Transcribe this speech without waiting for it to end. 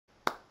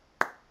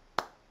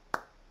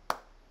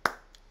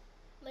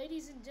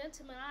ladies and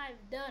gentlemen, I've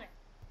done it.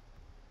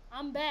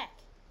 I'm back.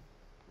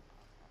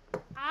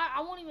 I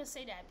won't even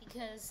say that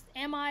because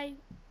am I?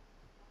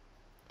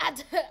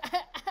 The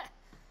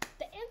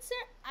answer,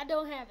 I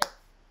don't have it.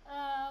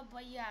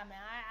 But yeah, man,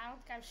 I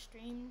don't think I've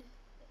streamed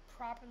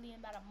properly in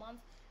about a month.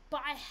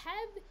 But I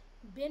have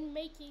been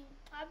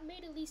I've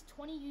made at least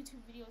 20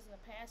 YouTube videos in the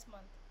past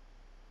month.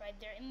 Right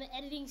there in the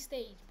editing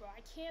stage, bro.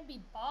 I can't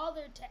be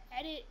bothered to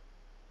edit.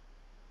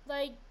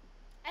 Like,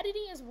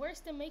 editing is worse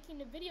than making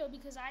the video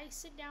because I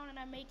sit down and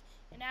I make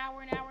an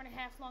hour and a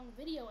half long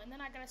video, and then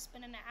I gotta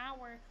spend an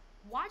hour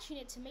watching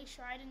it to make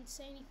sure I didn't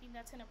say anything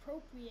that's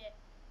inappropriate.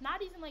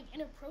 Not even like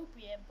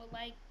inappropriate, but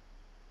like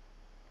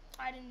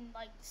I didn't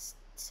like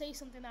say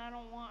something that I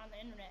don't want on the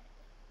internet.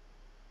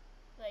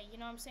 Like, you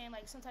know what I'm saying?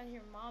 Like sometimes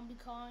your mom be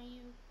calling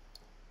you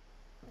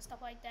and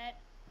stuff like that.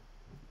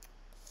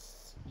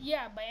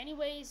 Yeah, but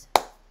anyways,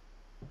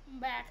 I'm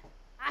back.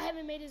 I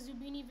haven't made a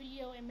Zoombinis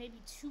video in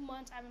maybe 2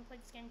 months. I haven't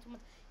played this game in 2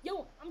 months.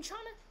 Yo, I'm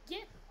trying to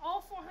get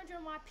all 400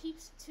 of my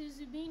peeps to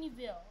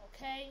Zoombinisville,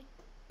 okay?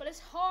 But it's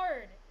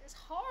hard. It's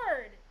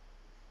hard.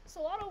 It's a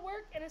lot of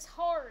work and it's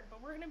hard,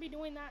 but we're going to be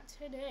doing that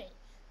today.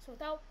 So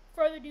without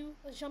further ado,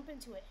 let's jump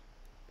into it.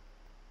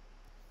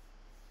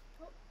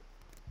 Oh.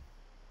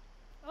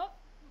 Oh.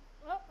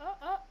 Oh. Oh.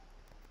 Oh.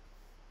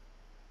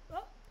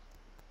 Oh.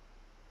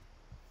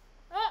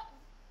 Oh.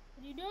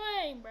 What are you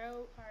doing,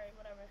 bro? Alright,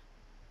 whatever.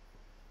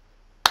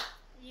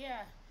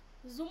 Yeah.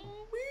 Zoombinis.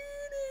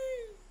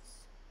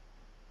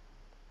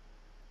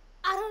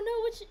 I don't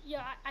know which.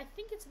 Yeah, I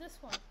think it's this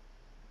one.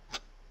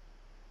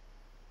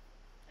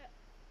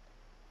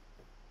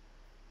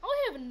 I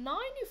only have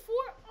 94.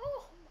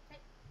 Oh my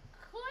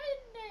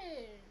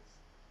goodness.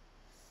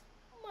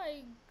 Oh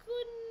my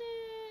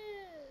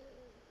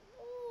goodness.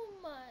 Oh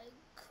my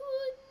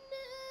goodness.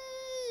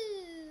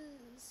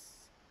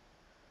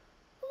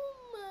 Oh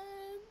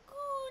my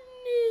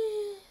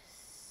goodness.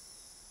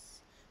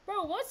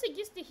 Bro, once it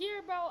gets to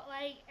here, bro,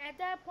 like at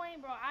that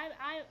point, bro,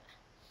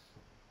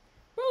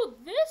 bro,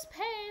 this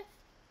path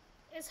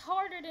is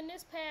harder than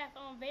this path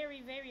on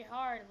very, very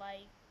hard.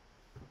 Like,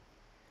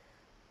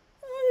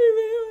 I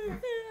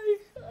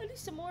need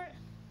some more.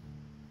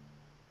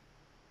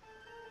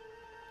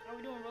 Are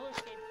we doing roller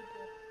skate,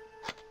 people?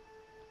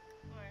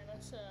 Alright,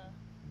 let's, oh,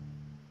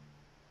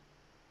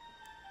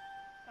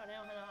 they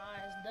don't have no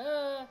eyes.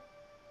 Duh.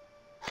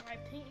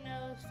 Alright, pink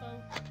nose,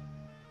 folks.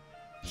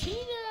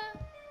 Tina!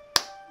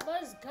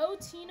 Let's go,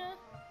 Tina.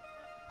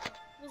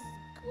 Let's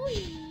go,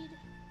 Tina.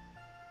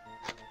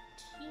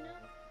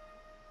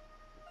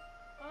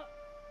 Oh.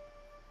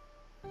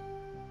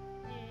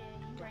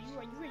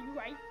 Yeah,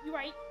 you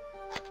right.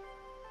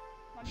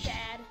 My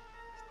bad.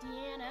 It's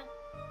Deanna.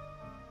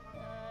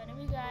 Then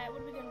we got,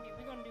 what are we gonna do?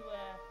 We're gonna do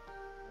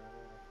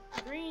a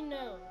green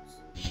nose.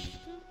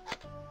 Scoop,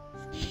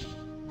 scoop,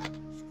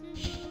 scoop, scoop,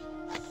 scoop.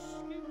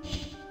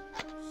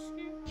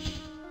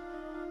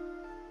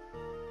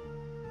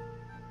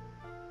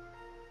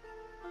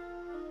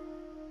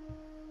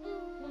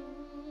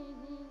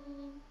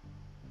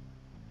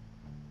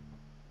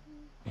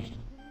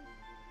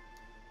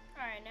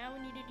 Alright, now we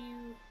need to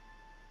do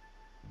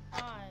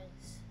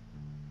eyes.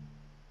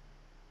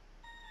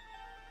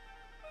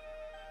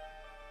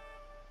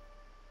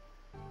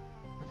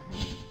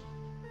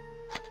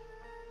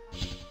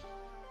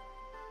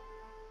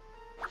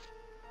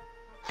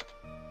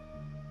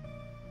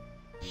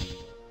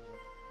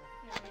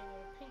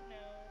 Pink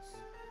nose.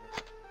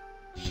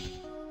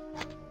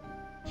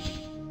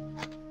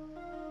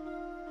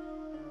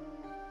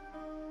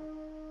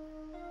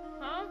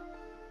 Huh?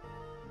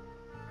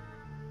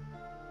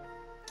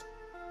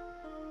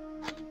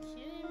 Are you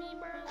kidding me,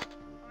 bro?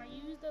 I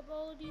used up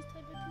all of these type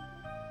of people?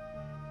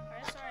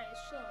 Alright, it's alright,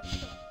 it's chill, it's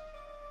chill.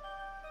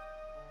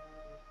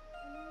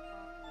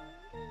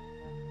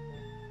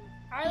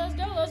 Alright, let's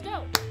go, let's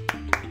go.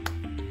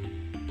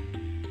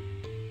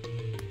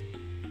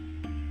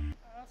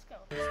 Let's go.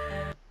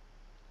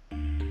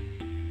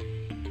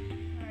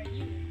 Alright,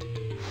 you.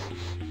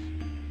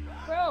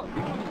 Bro,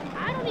 I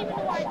don't even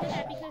know why I did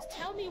that because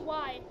tell me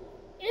why.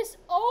 It's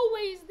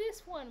always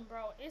this one,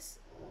 bro. It's...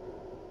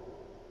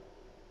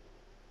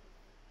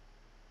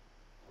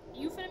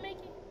 You finna make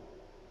it?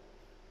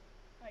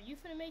 Are you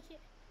finna make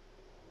it?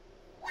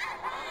 This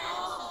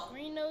is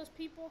green nose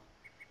people?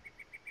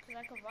 Cause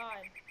I can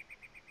vibe.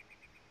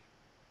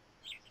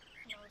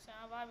 You know what I'm saying?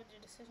 I vibe with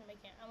your decision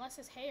making. Unless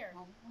it's hair.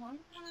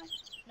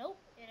 Nope,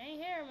 it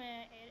ain't hair,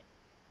 man.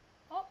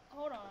 Oh,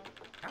 hold on.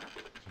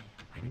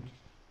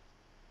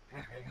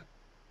 Am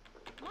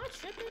I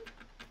tripping?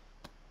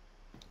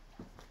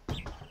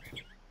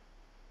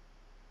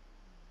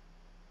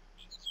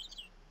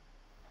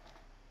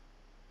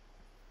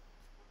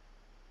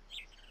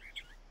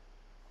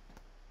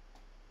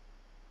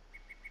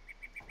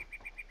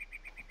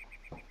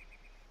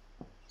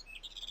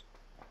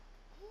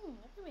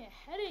 That gave me a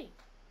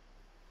headache.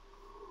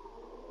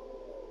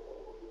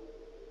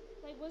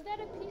 Like, was that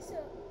a piece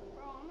of...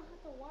 Bro, I'm gonna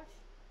have to watch...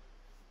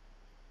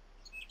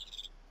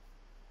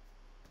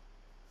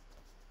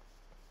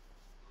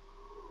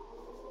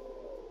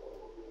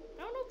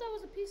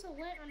 piece of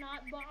lint or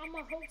not, but I'm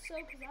gonna hope so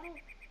because I don't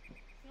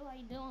feel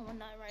like dealing with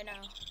nothing right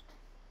now.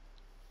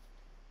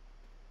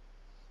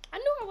 I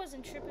knew I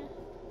wasn't tripping.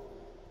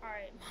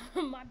 Alright,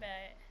 my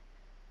bad.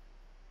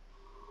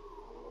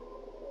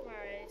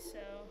 Alright,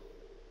 so.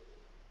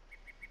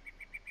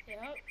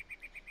 Yep.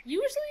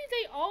 Usually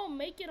they all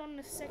make it on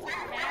the second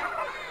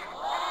path.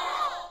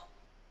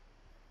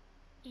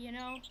 You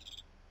know?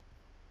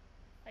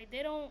 Like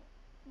they don't,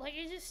 like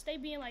it just stay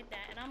being like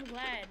that, and I'm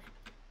glad.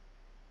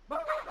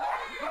 But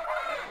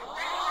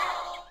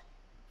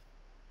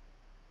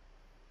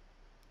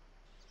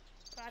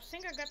I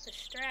think I got the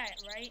strat,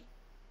 right?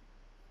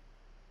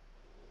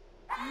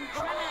 I'm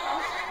trying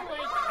to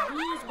like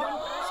lose one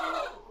person.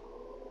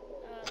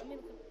 Let me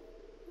look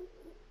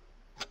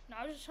at, no, I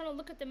was just trying to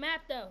look at the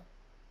map though.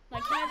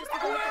 Like, can I just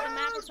take a look at the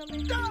map or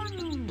something?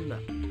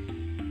 Done!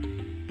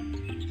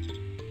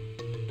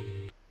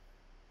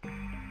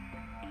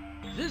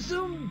 The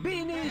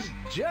Zoombinis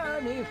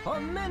journey for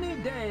many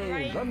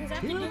days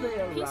until they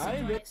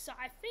arrive at... So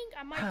I think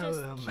I might just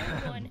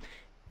kill one.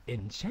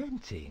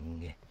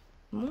 Enchanting.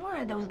 More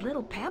of those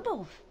little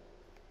pebbles.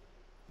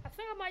 I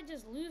think I might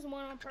just lose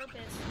one on purpose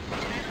at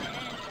the end,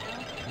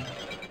 you know?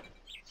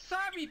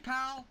 Sorry,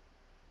 pal.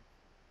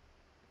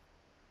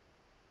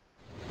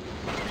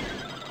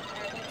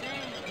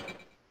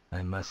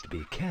 I must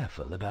be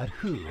careful about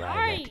who I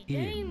Alright, let in.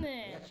 dang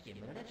then.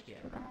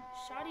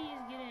 Shoddy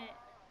is getting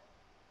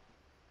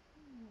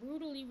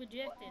brutally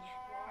rejected.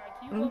 Alright,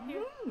 can you go up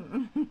here?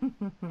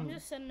 I'm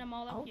just setting them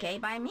all up here. Okay,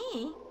 by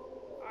me.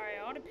 Alright,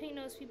 all the pink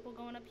nose people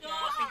going up here,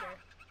 I figure.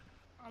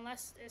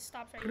 Unless it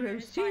stops right here.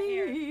 It's by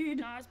here.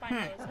 No, it's by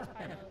nose. It's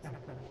by nose.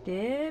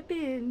 Step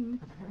in.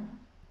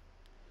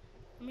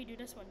 Let me do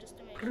this one just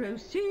to make sure.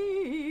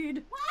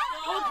 Proceed.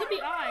 Oh, it could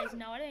be eyes.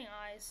 No, it ain't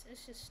eyes.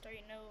 It's just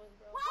straight nose,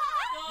 bro.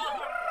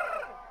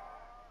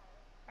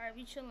 Alright,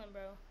 we chilling,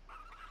 bro.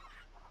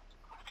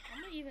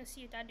 I'm gonna even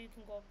see if that dude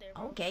can go up there,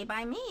 bro. Okay,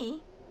 by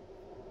me.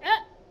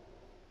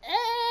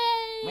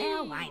 Hey!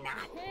 Well, why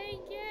not? Hey,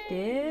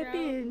 Step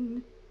bro.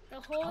 in. The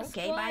whole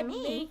Okay, squad by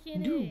me.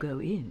 making Do it. go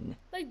in.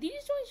 Like, these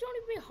joints don't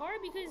even be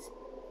hard because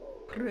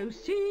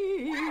Proceed.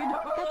 if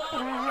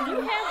you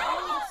have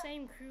all the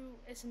same crew,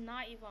 it's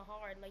not even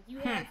hard. Like, you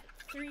have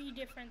 3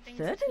 different things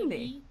it could Certainly.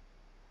 be.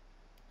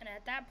 And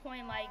at that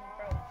point, like,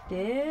 bro,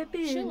 Step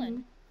in.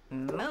 chilling.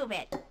 Move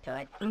it,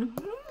 Toad.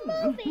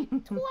 Move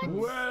it towards.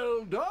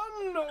 Well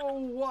done, no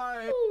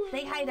wife.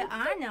 Say hi to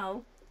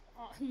Arno.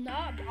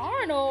 Not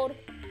Arnold.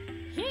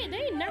 They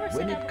ain't never said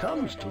When that it before,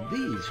 comes to bro.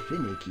 these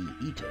finicky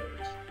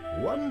eaters,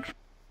 one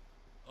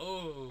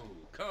Oh,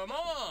 come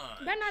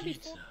on. Better not be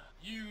Pizza. full.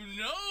 You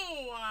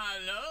know I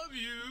love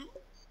you.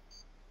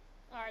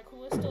 Alright,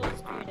 cool. Let's still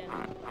just do then.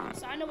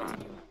 So I know what to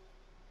do.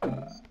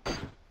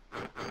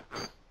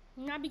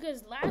 Not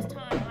because last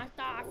time I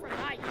thought I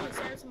forgot you could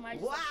serve somebody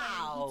just like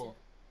Wow!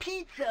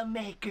 Pizza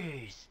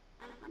makers!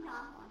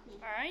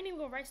 Alright, I ain't even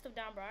gonna write stuff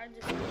down, bro. I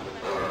just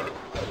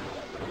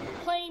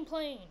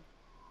plain.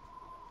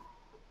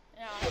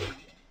 Yeah.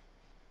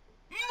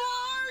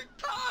 More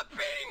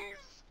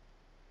toppings.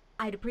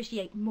 I'd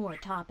appreciate more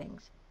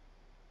toppings.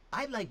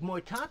 I'd like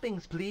more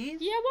toppings,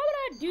 please. Yeah, why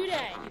would I do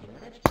that?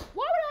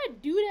 Why would I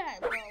do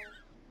that, bro?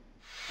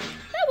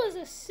 That was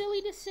a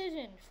silly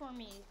decision for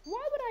me.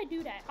 Why would I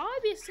do that?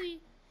 Obviously,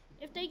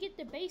 if they get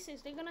the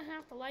basics, they're gonna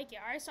have to like it.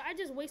 Alright, so I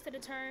just wasted a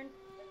turn.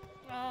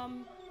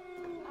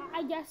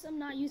 I guess I'm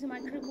not using my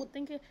critical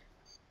thinking.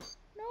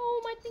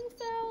 No, my thing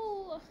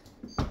fell.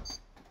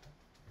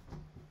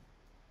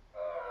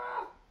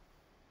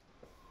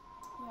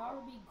 You ought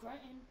to be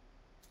grunting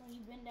when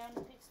you bend down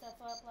to pick stuff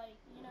up, like,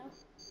 you know.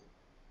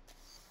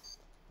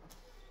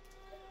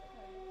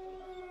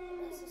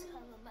 This is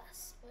kind of a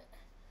mess, but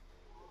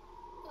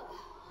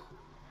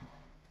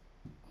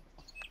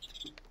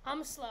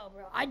I'm slow,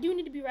 bro. I do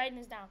need to be writing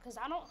this down because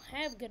I don't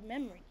have good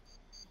memory.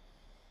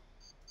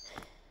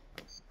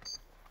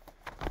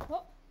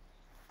 Oh.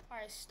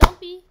 Alright,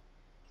 Stumpy,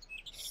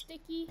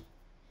 Sticky,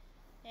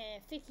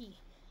 and Ficky.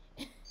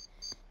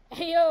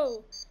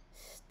 Ayo,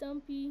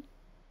 Stumpy,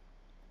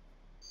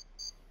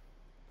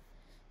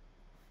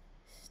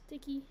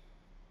 Sticky,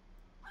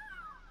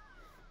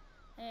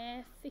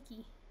 and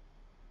Ficky.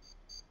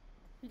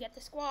 We got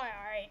the squad,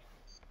 alright.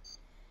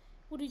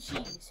 We'll do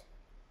cheese.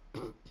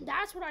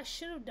 That's what I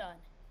should have done.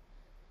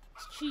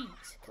 It's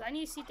cheese. Because I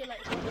need to see if they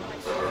like cheese.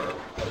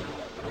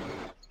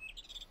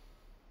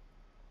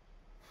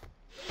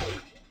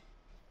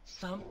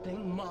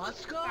 Something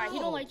Moscow. Alright, he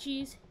don't like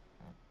cheese.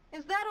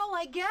 Is that all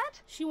I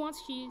get? She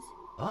wants cheese.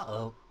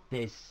 Uh-oh.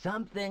 There's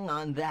something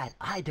on that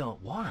I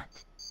don't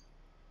want.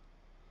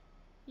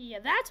 Yeah,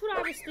 that's what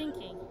I was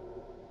thinking.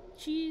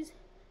 Cheese.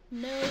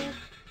 No.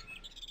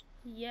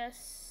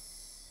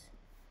 Yes.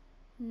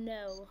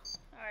 No.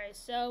 Alright,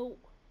 so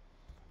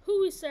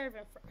who we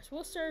serving first?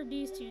 We'll serve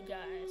these 2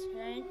 guys,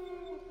 okay?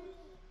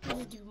 We'll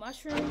just do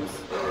mushrooms.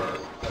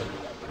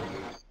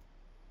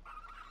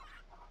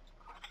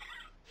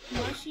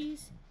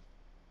 Mushies.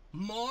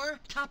 More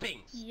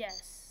toppings.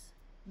 Yes.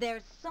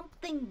 There's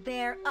something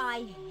there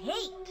I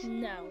hate.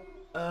 No.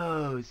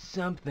 Oh,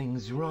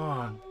 something's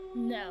wrong.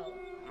 No.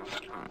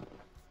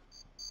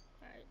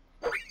 Alright.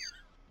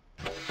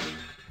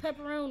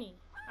 Pepperoni.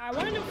 I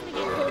wanted them to get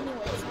killed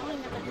anyway, so I don't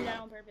even have to do that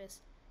on purpose.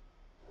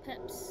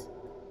 Peps.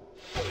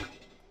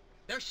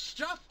 There's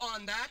stuff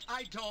on that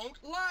I don't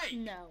like.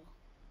 No.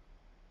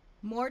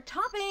 More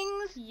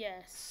toppings.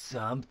 Yes.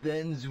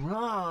 Something's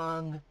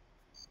wrong.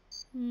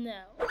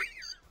 No.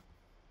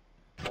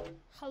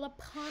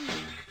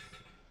 Jalapeno.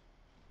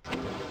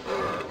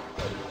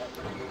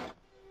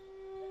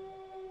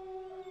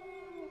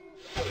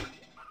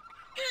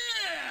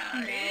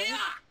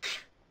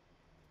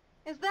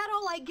 Is that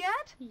all I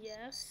get?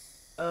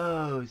 Yes.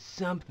 Oh,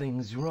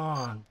 something's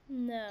wrong.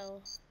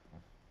 No.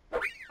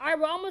 Alright,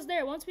 we're almost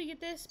there. Once we get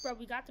this, bro,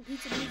 we got the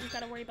pizza. We just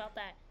gotta worry about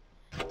that.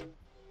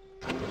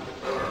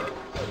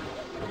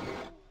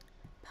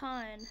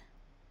 Pine.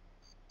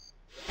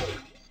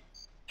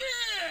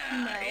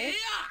 No.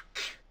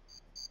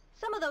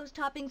 Some of those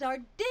toppings are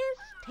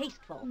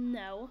distasteful.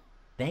 No.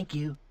 Thank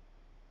you.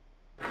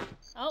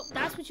 Oh,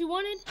 that's what you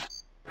wanted?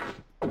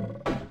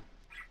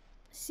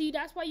 See,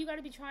 that's why you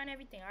gotta be trying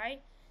everything,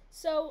 alright?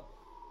 So,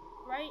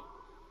 right?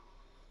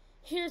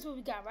 Here's what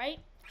we got, right?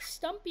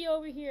 Stumpy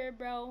over here,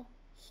 bro.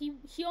 He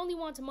only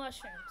wants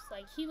mushrooms.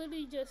 Like, he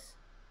literally just...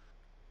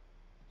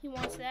 He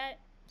wants that,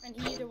 and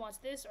he either wants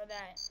this or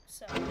that.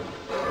 So,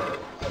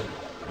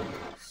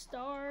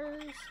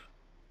 stars.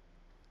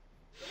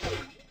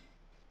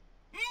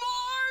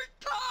 More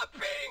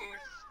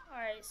toppings!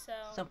 Alright, so...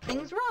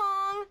 Something's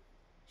wrong.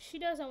 She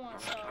doesn't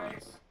want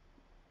stars.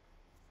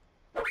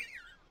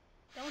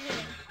 Don't hit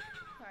him.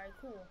 Alright,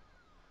 cool.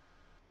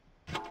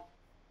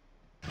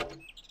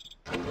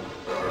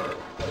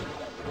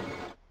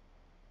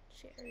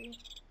 Cherry.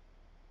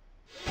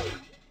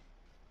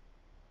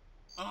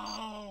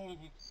 Oh,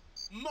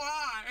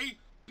 my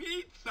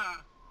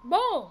pizza!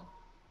 Boom!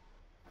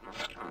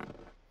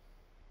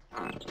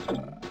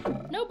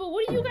 No, but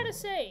what do you gotta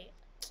say?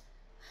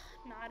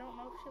 No, I don't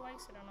know if she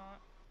likes it or not.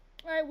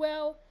 Alright,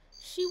 well,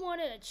 she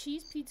wanted a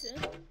cheese pizza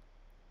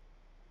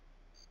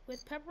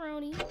with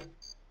pepperoni,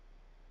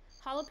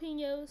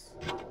 jalapenos,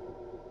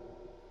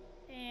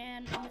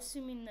 and I'm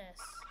assuming this.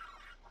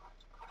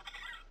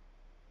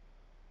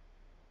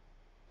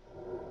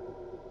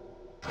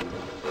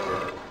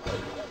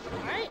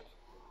 Alright.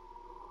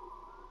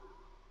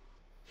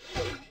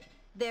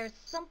 There's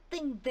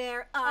something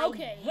there I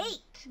Okay.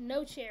 hate.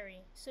 No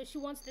cherry. So she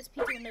wants this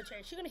pizza with no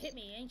cherry. She's gonna hit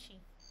me, ain't she?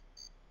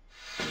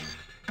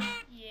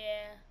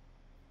 Yeah.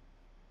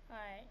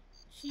 Alright.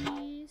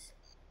 Cheese,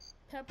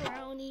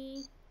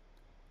 pepperoni,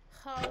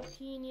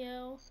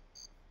 jalapeno,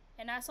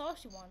 and that's all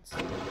she wants.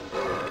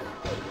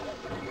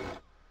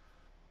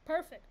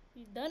 Perfect.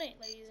 We've done it,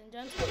 ladies and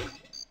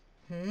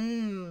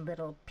gentlemen.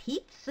 Little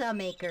pizza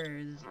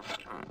makers.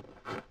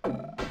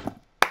 One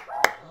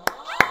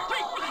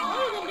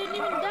of them didn't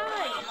even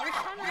die. I was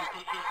trying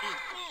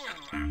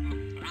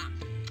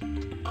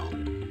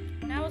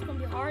to... Now it's gonna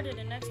be harder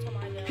the next time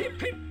I go.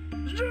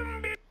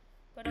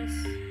 But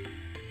it's...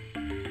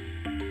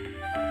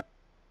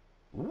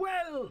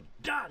 Well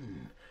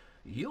done.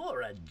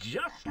 You're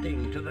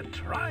adjusting to the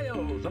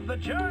trials of the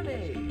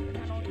journey. I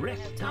don't even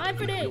Rest have up time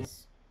for if you-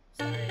 this.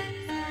 Sorry.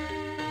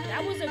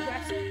 That was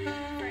aggressive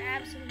for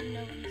absolutely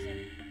no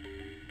reason.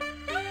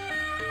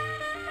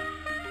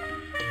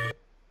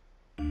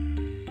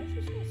 What's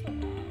this one so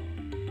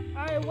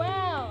loud? Alright,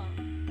 well.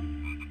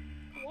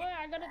 What?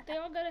 They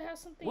all gotta have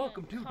something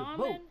Welcome in to the common.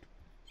 boat.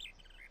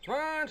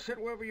 Fine, sit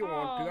wherever you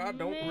want to. I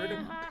don't man, really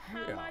how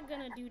am care. I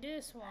gonna do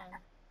this one?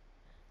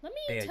 Let me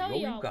There tell you go,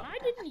 you y'all, when got I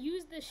it. didn't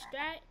use this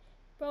strat,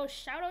 bro,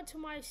 shout out to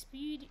my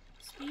speed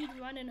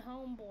running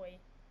homeboy.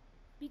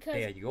 Because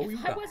There you go, you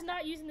if I got was it.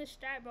 not using this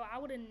strat, bro, I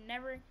would have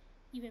never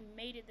even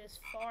made it this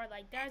far.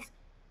 Like, that's...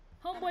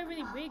 Homeboy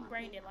really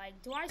big-brained it.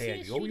 Like, do I see There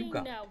this you go, you cheating?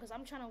 got No, because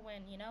I'm trying to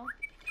win, you know?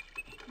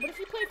 But if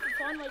you play for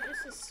fun, like,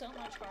 this is so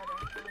much harder,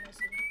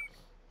 honestly.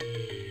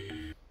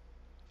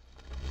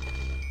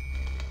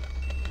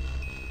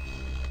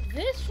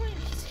 This joint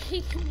is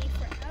taking me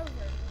forever,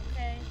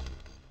 okay?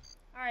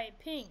 Alright,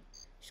 pink.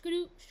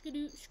 Skadoo,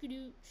 skadoo,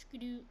 skadoo,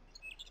 skadoo.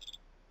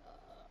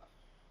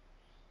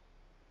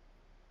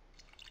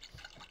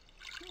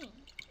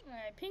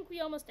 Alright, pink, we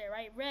almost there,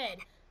 right? Red.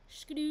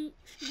 Skadoo,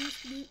 skadoo,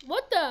 skadoo.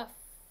 What the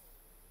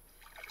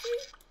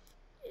freak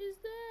is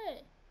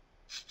that?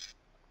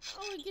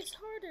 Oh, it gets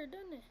harder,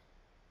 doesn't it?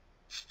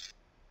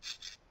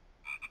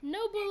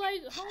 No, but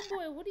like,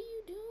 homeboy, what are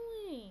you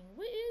doing?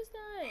 What is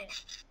that?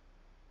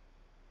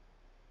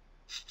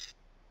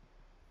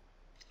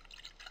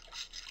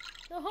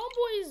 The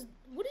homeboy is...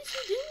 What is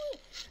he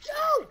doing?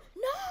 No!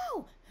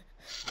 No!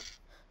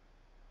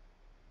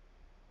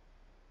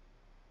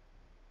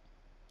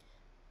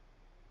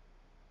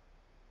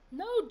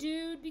 No,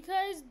 dude,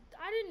 because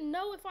I didn't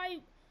know if I...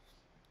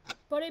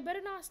 But I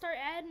better not start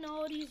adding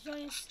all these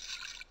joints.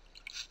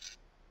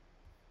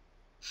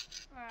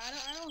 Alright,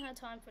 I don't have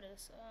time for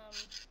this.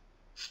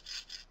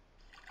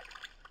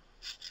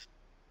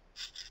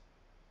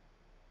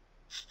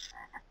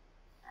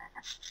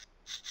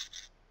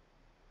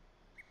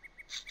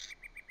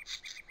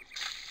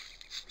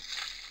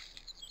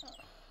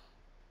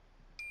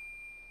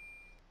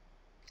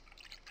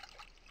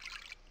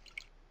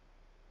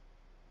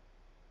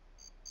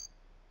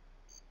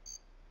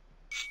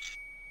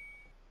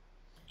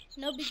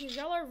 No, because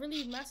y'all are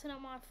really messing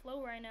up my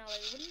flow right now. Like,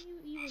 what are you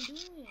even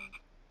doing?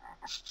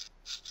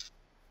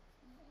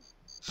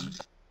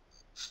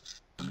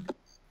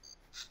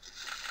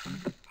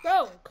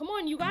 Bro, come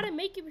on, you gotta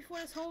make it before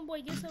this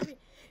homeboy gets over here.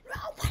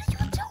 No, what are you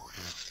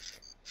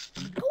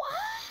doing? Go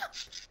up!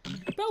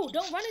 Bro,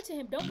 don't run into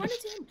him. Don't run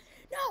into him.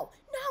 No,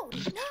 no,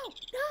 no,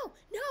 no,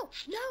 no,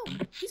 no.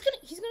 He's gonna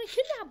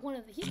kidnap one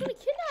of them. He's gonna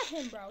kidnap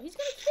him, bro. He's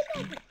gonna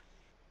kidnap him.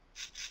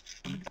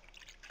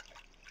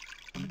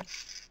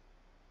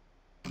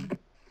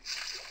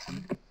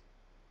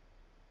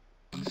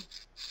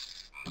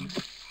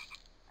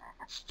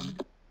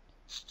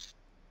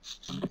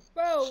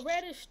 Bro,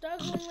 Red is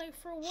struggling. Like,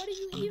 for what are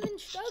you even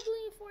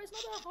struggling for? It's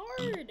not that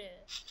hard.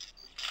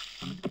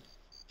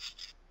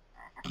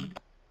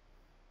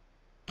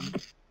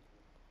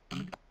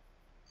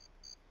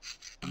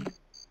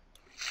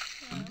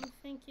 I'm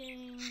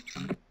thinking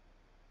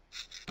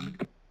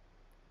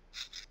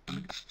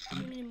we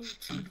need to move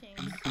 2 things.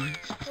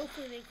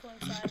 Hopefully they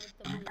coincide with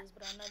the blues,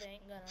 but I know they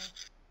ain't gonna.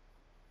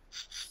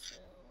 So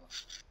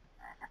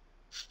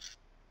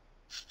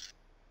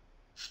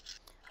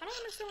I don't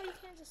understand why you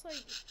can't just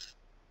like.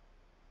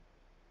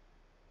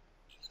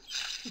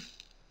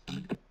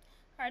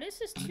 Alright,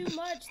 this is too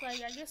much.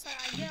 Like, I guess I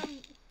get. Why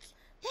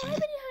haven't you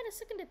had a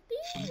second to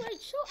think?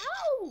 Like, chill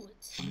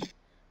out.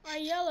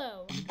 Alright,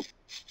 yellow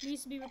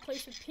needs to be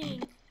replaced with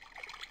pink.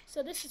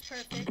 So this is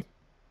perfect.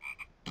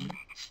 Bro,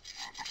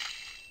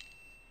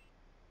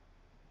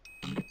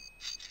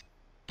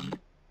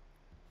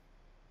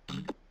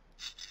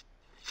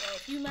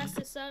 if you mess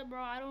this up,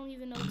 bro, I don't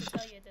even know what to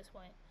tell you at this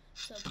point.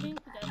 So pink,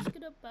 we gotta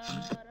skip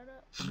up.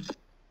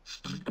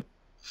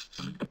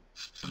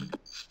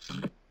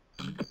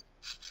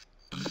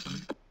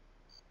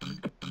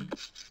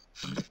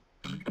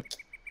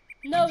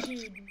 No,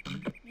 dude.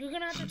 You're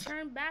gonna have to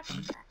turn back.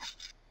 Oh,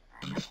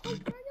 why are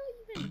y'all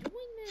even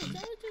doing this?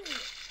 Y'all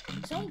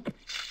just don't.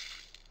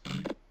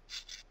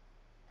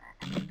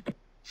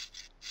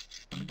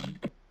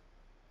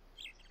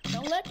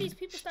 Don't let these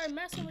people start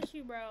messing with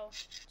you, bro.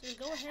 Just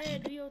go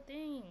ahead, do your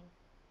thing.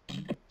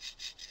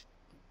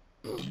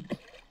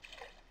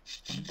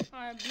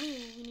 Alright, blue,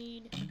 we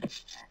need.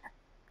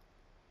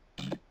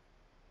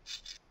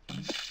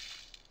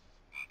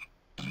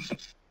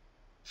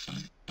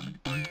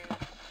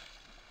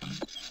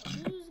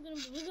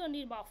 We're gonna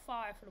need about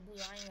 5 for the blue,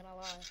 I ain't gonna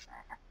lie.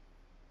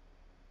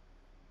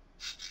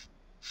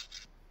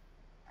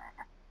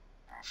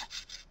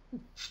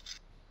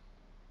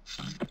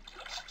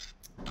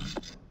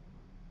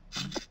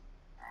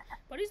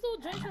 But these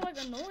little drinks are like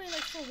annoying,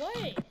 like for what?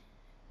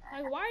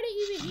 Like, why are they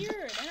even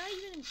here? They're not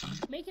even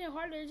making it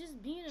harder, they're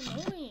just being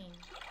annoying.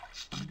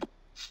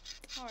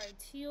 Alright,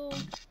 teal.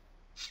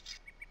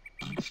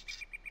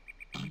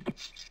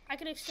 I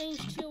can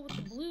exchange teal with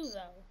the blue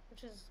though,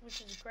 which is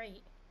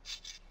great.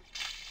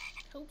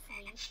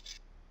 Hopefully.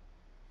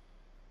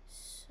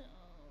 So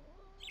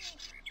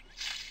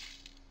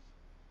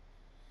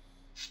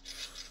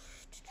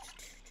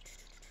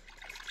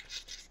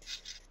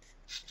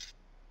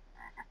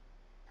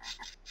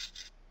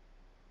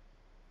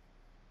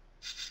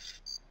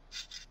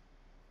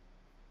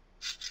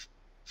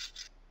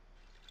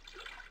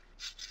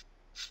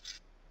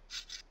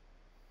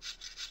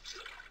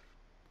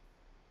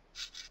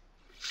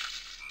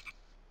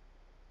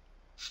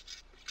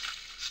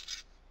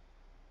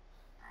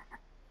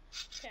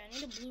okay, I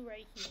need a blue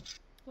right here,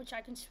 which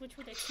I can switch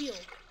with a teal,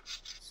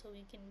 so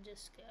we can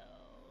just go.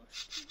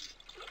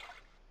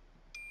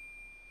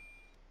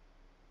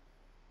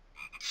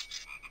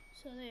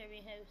 So there we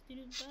have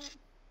that.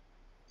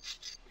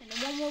 And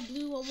then one more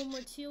blue, one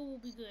more teal will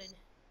be good.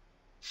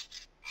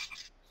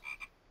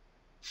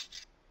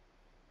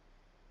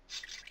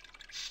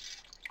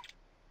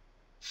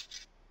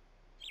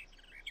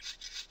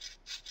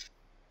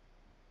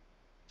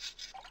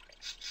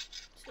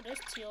 So this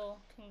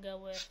teal can go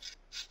with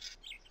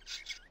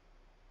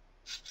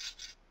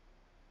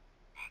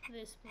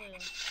this blue.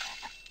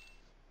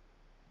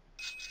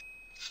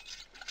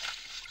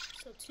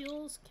 So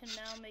teals can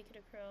now make it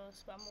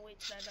across, but I'm gonna wait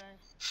till that guy.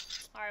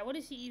 Alright, what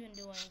is he even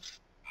doing?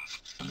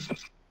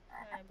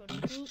 Alright, go to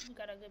blue, we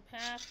got a good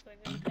path,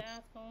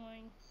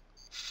 going.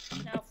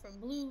 Now for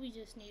blue, we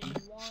just need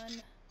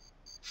 1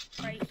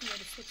 right here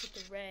to switch with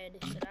the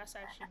red, so that's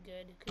actually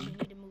good, because we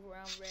need to move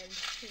around red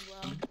as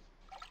well.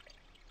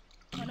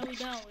 Oh no, we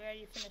don't, we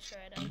already finished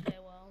red, okay,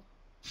 well.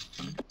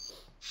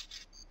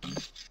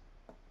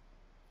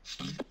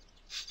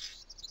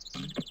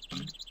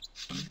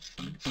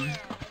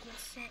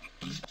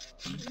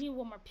 We need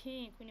one more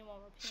pink.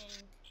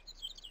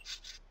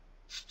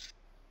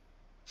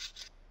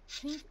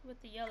 Pink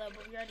with the yellow,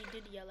 but we already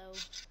did yellow.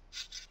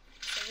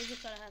 So we're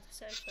just gonna have to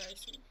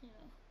sacrifice it, you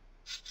know.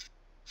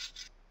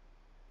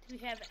 Do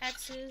we have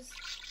X's?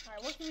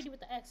 Alright, what can we do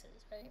with the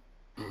X's, right?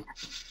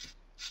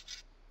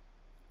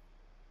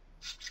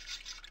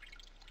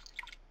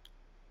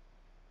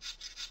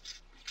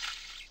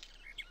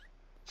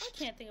 I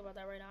can't think about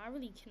that right now. I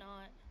really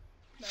cannot.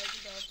 Like,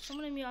 if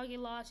someone of y'all get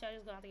lost, y'all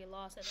just gonna have to get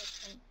lost at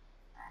this point.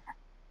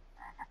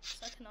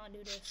 So I cannot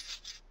do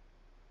this.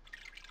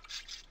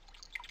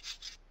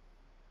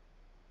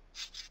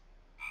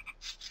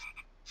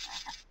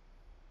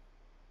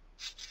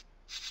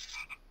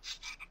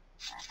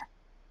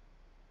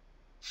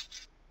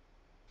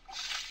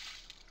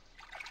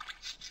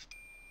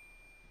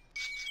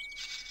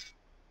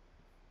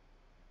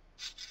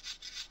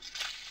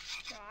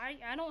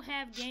 I don't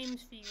have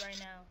games for you right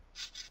now.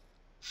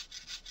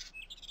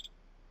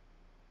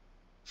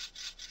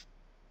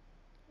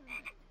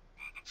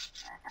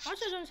 Watch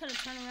us learn how to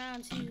turn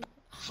around too.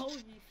 How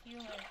would you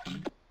feel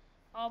it?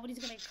 Oh, but he's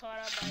gonna get caught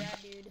up by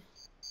that dude.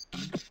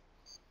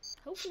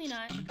 Hopefully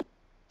not.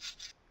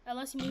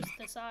 Unless he moves to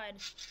the side.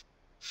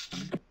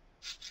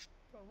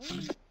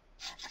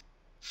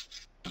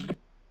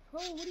 Bro,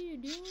 what are you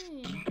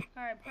doing?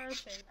 Alright,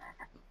 perfect.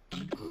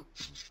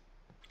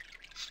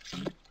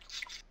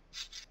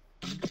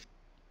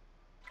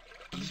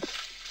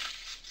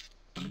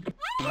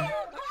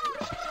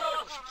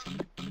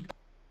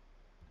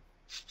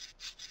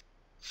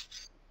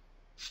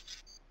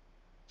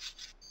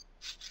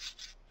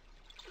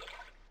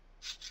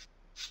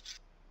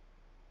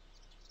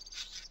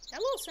 That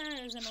little sound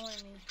is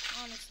annoying me,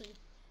 honestly.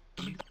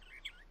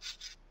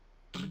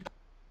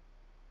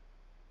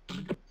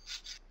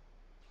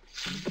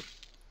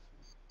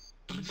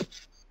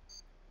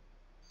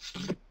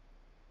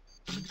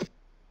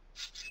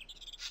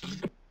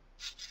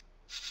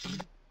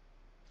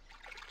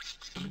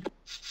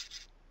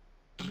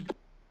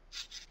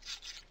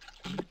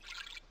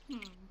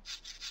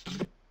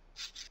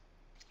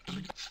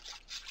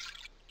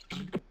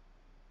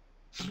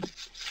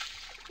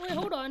 Wait,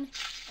 hold on.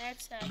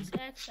 X, X,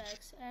 X,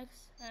 X,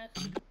 X,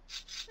 X,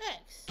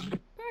 X.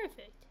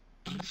 Perfect.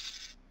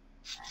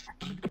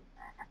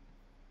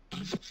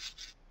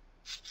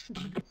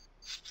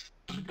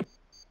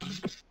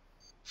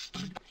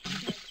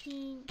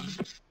 19.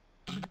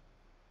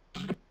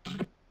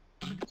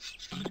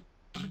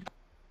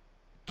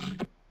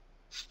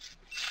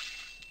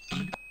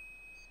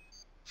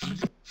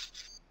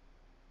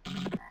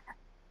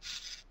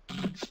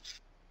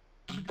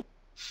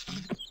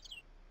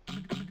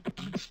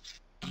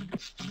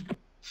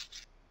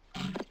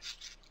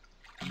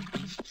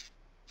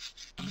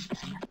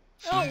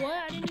 Oh, what?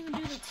 I didn't even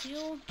do the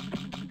teal.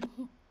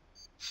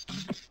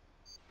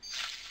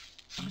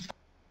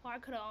 Oh, I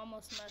could have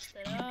almost messed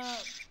it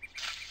up.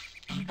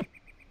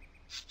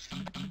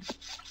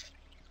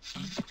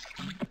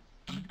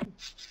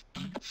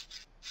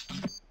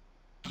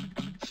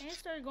 And it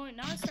started going,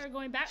 now it started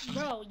going back.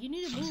 Bro, you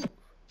need to move.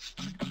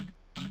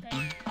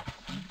 Okay.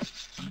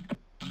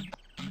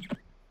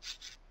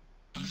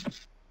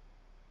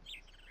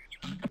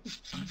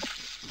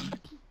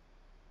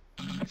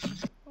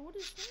 What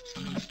is this?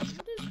 What is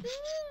this? What is this?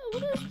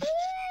 What is this?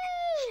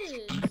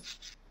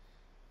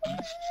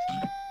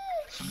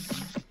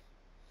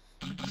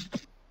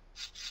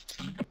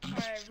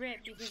 Alright,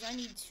 rip, because I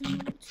need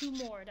two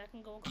more that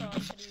can go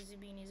across to these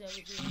Zoombinis over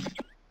here.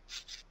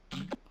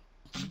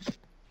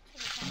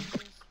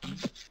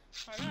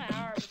 I got an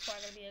hour before I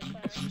gotta be at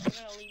class, so I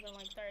gotta leave in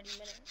like 30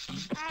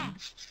 minutes. Ah!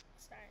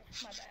 Sorry,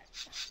 my bad.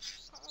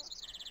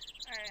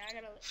 Alright, I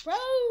gotta leave. Bro!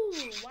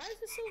 Why is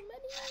there so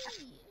many?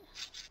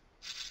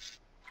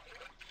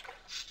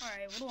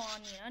 Alright, what do I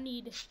need? I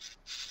need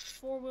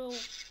 4-wheel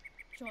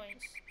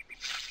joints.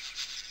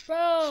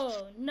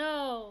 Bro,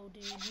 no,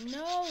 dude,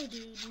 no,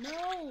 dude,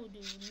 no,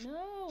 dude,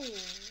 no.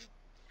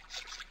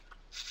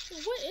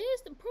 What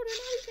is the, bro, they're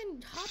not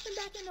even hopping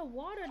back in the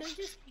water, they're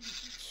just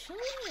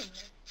chilling.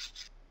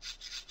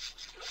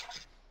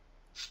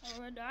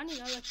 Alright, I need,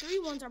 like, 3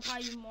 ones are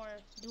probably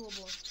more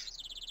doable.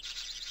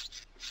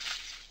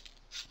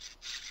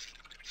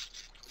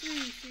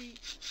 3.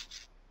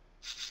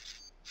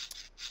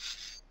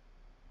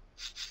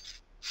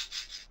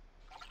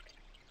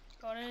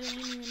 Bro, I didn't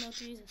even know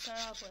 3s to start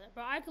off with.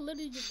 Bro, I could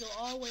literally just go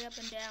all the way up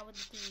and down with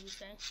the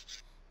 3s, okay?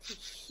 To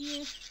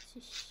here, to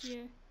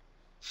here,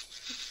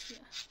 to here.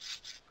 Okay.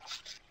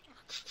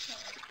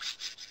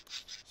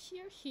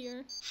 Here,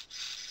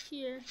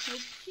 here,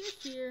 nope,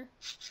 here.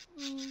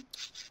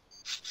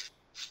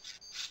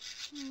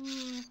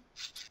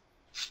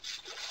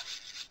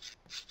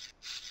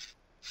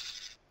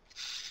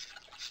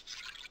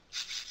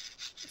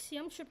 See,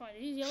 I'm tripping on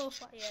these yellow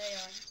flies. Yeah, they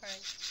are.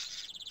 Alright.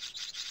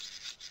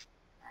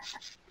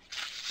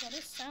 Bro,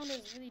 this sound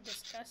is really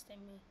disgusting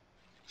me.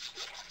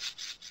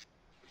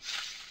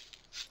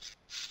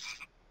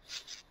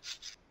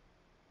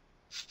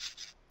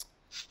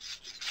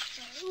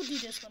 We'll do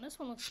this one. This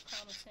one looks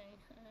promising.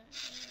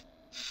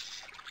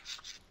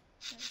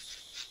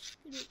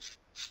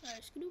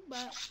 Alright, scoot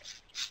back.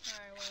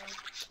 Alright, well.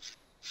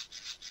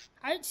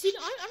 I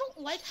don't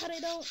like how they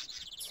don't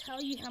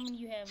tell you how many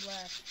you have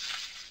left.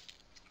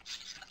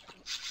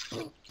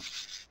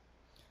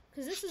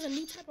 Because this is a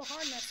new type of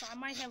hardness, so I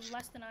might have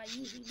less than I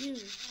usually do.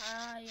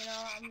 You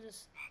know, I'm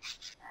just...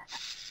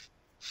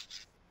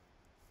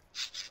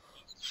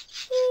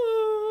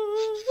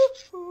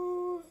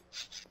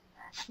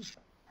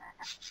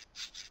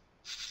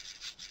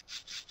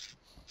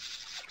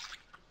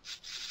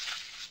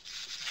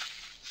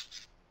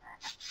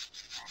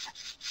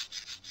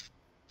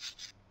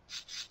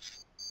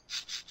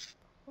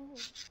 Oh,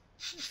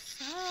 the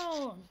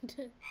sound!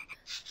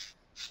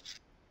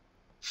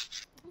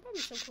 I'm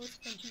probably so close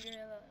to the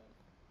computer.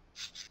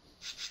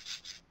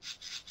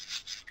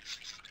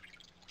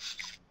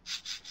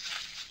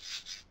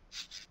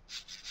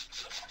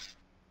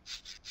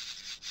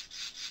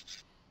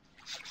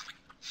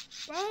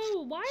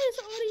 Why is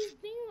all these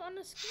things on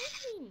the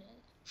screen?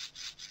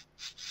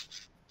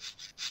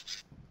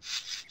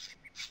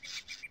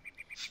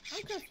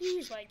 I'm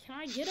confused. Like, can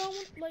I get on?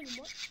 Like,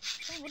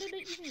 what are they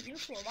even here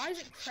for? Why is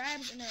it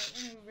crabs in a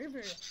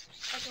river,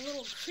 like a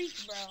little creek,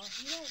 bro?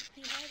 You have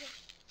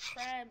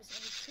crabs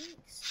and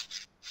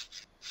creeks.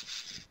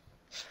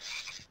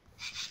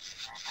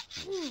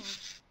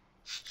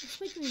 It's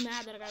making me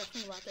mad that I gotta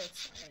think about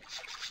this. Alright.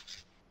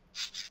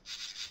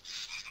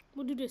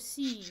 We'll do the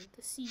seed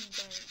thing.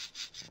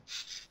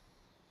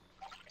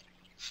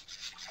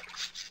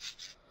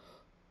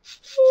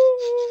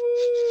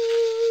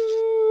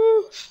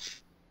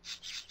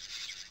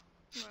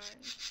 Right.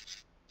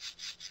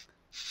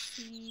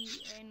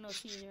 Ain't no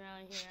seeds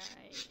around here.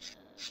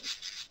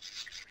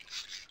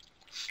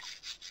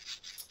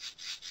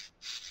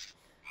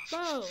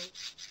 Bro,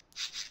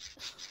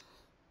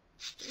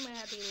 they might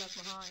have to get left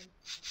behind.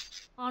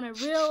 On a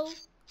real,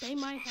 they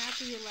might have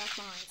to get left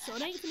behind. So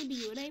it ain't finna be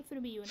you, it ain't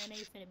finna be you, and it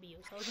ain't finna be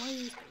you. So it's one of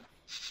these three.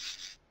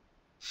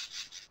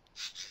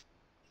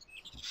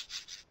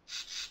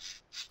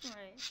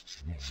 Alright.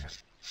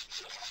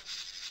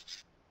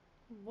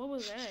 What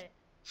was that?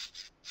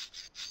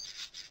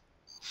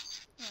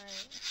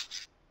 Alright.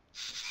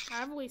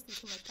 I've wasted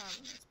too much time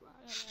on this, bro.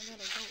 I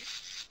gotta go.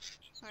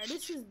 Alright,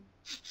 this is...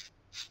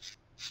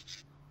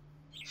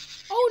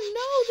 Oh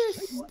no,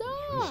 they're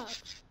stuck!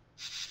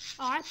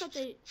 Oh, I thought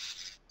they...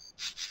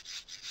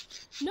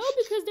 No,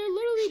 because they're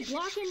literally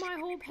blocking my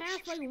whole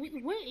path. Like,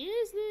 what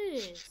is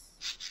this?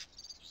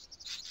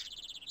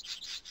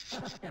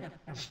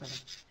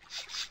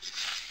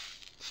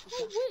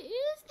 Oh, what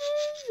is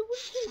this? What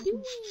are they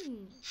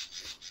doing?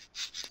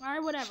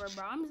 Alright, whatever,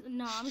 bro.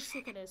 I'm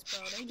sick of this,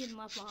 bro. They're getting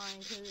left behind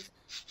because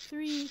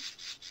 3.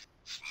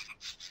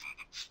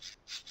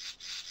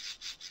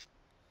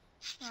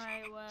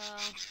 Alright, well.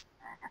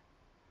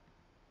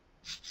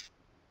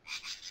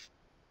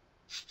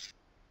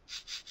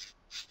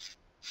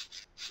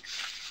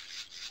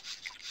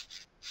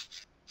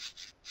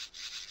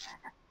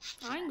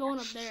 I ain't going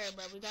up there,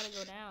 bro. We gotta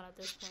go down at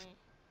this point.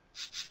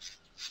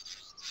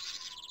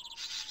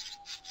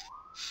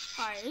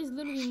 Alright, there's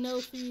literally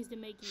no trees to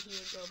make you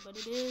here, bro. But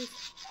it is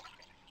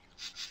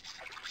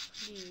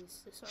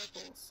the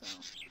circles, so.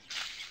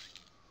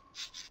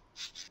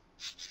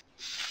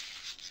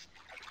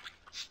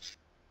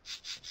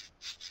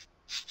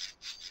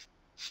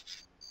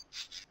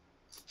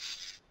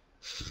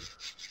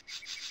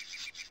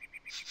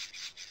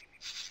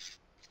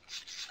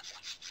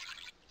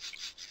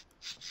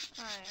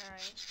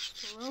 Alright.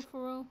 For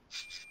real.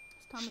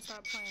 It's time to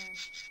start playing.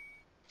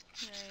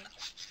 Alright.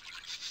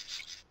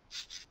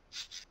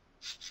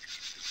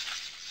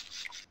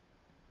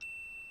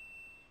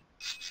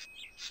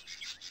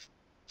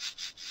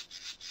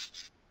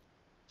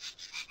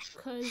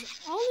 Cause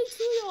only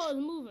 2 of y'all is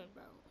moving,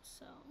 bro.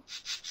 So.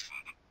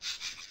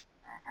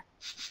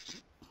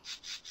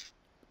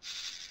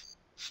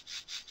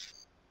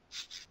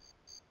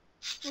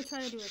 We'll try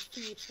to do a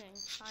 3 thing.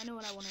 I know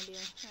what I want to do,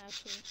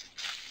 actually.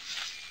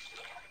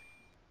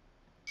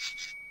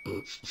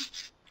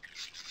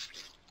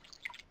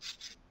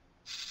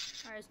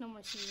 Alright, there's no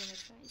more seeds in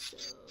this thing, so...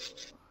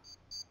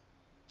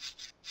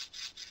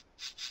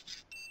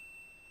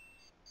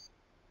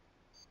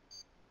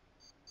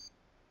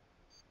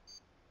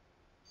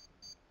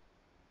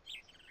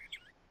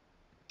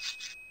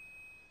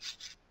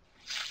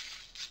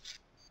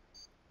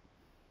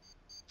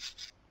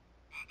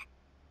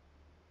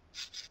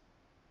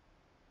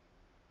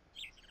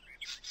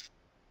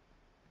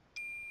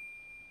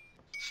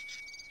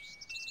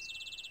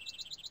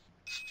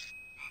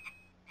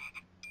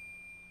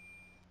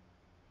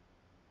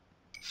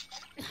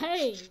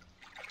 Hey!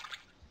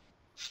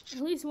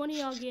 At least one of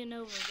y'all getting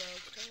over, though,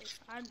 because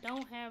I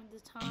don't have the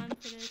time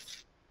for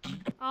this.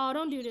 Oh,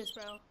 don't do this,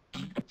 bro.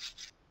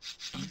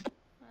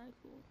 Alright,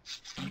 cool.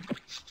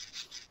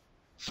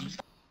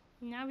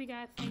 Now we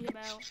gotta think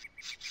about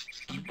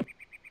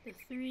the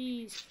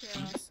 3s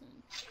crossing.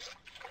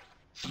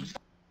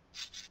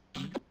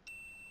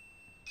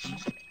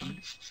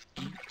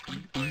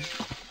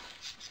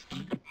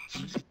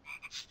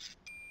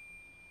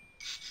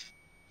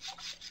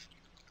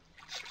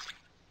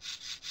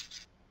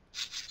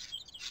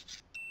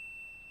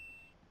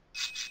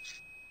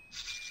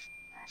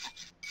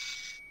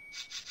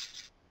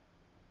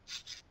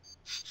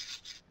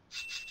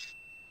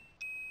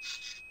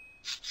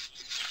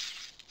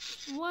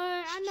 What?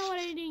 I know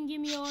they didn't give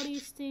me all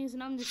these things,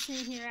 and I'm just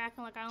sitting here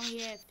acting like I only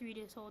had 3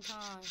 this whole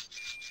time.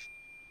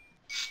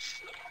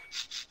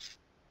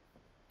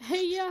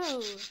 Hey,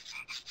 yo!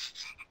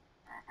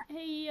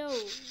 Hey, yo! Let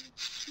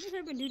me hurry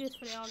up and do this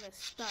before they all get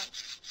stuck.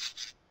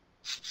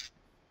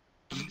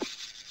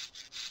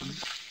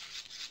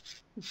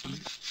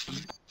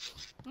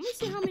 Let me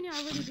see how many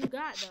I really do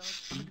got, though.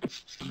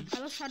 Alright,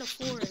 let's try the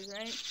 4s,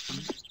 right?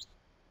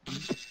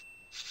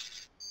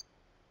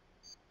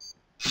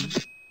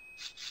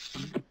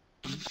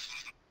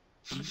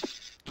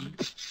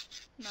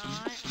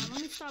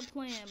 Let me stop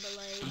playing, but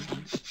like...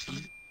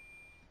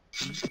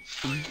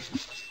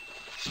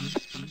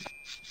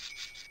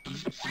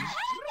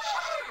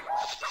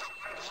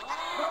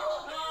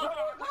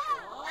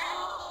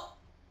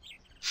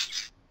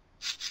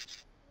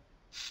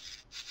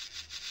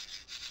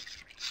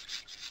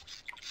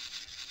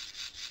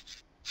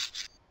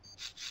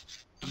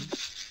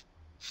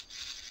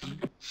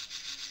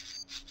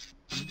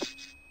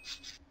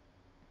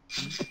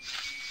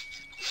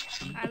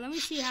 let me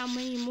see how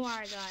many more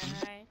I got,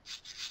 alright?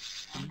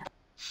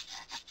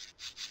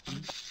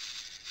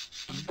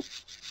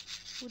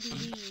 We'll do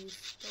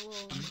these, the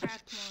little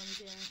cracked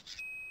ones, yeah.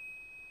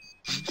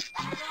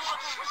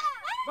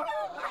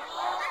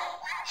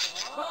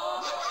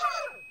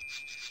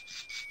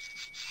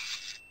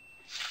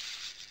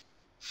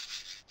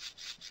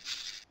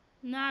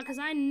 Nah, cause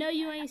I know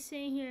you ain't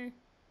sitting here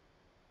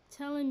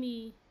telling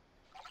me.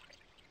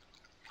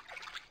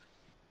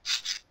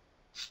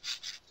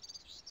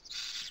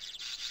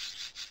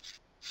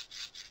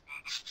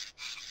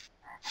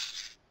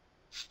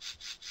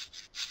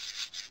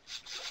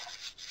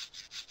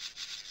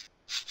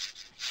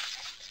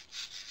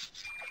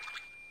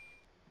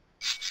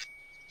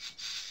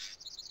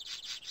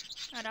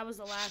 Oh, that was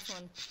the last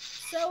one.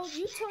 So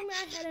you told me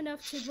I had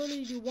enough to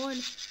literally do 1,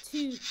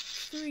 2,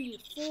 3,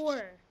 4.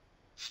 Are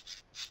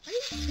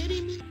you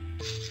kidding me?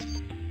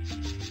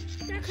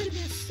 That could have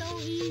been so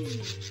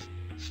easy.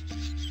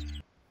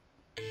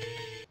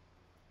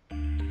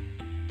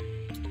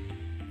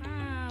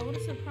 Ah, what a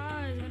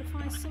surprise. Gotta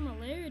find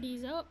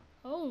similarities.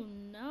 Oh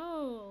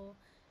no.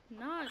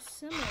 Not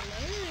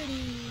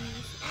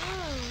similarities.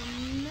 Oh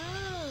no.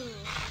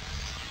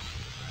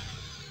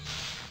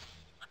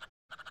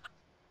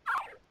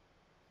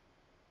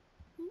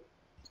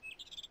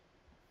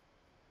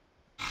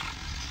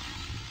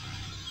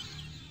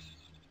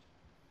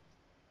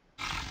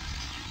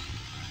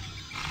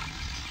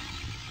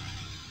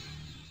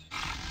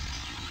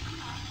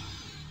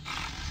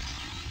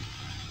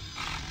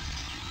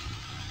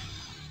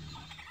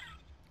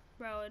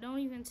 Bro, it don't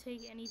even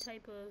take any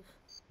type of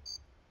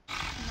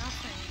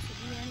nothing to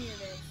do any of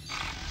this.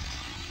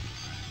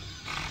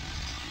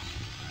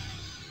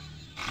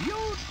 You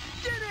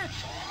did it!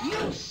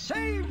 You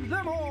saved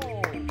them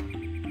all!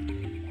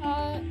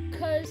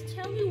 Cause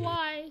tell me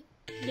why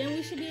then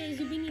we should be in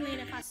Zombini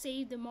Land if I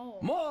saved them all.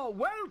 More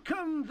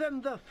welcome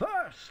than the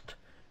first.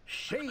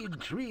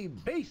 Shade Tree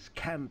Base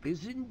Camp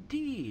is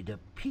indeed a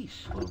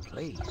peaceful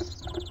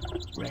place.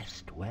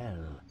 Rest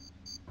well.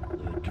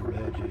 The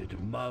dreaded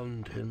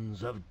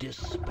mountains of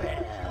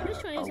despair. This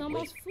train is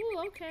almost full,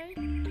 okay.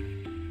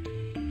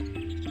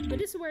 But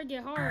this is where it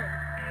get hard.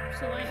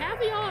 So like half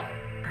of y'all,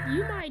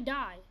 you might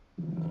die.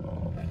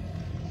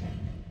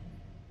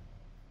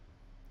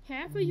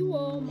 Half of you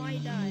all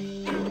might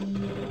die.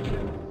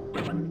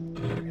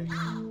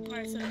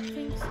 Alright, so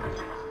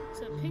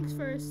pinks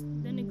first,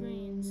 then the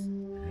greens.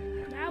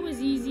 That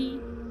was easy.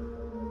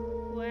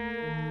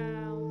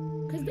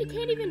 Wow. Cause they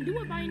can't even do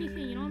it by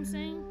anything, you know what I'm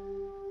saying?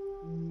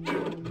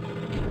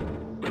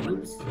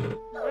 Oops,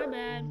 my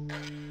bad.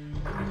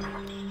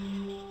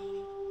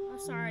 I'm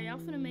sorry, y'all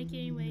finna make it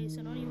anyway,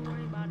 so don't even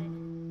worry about it.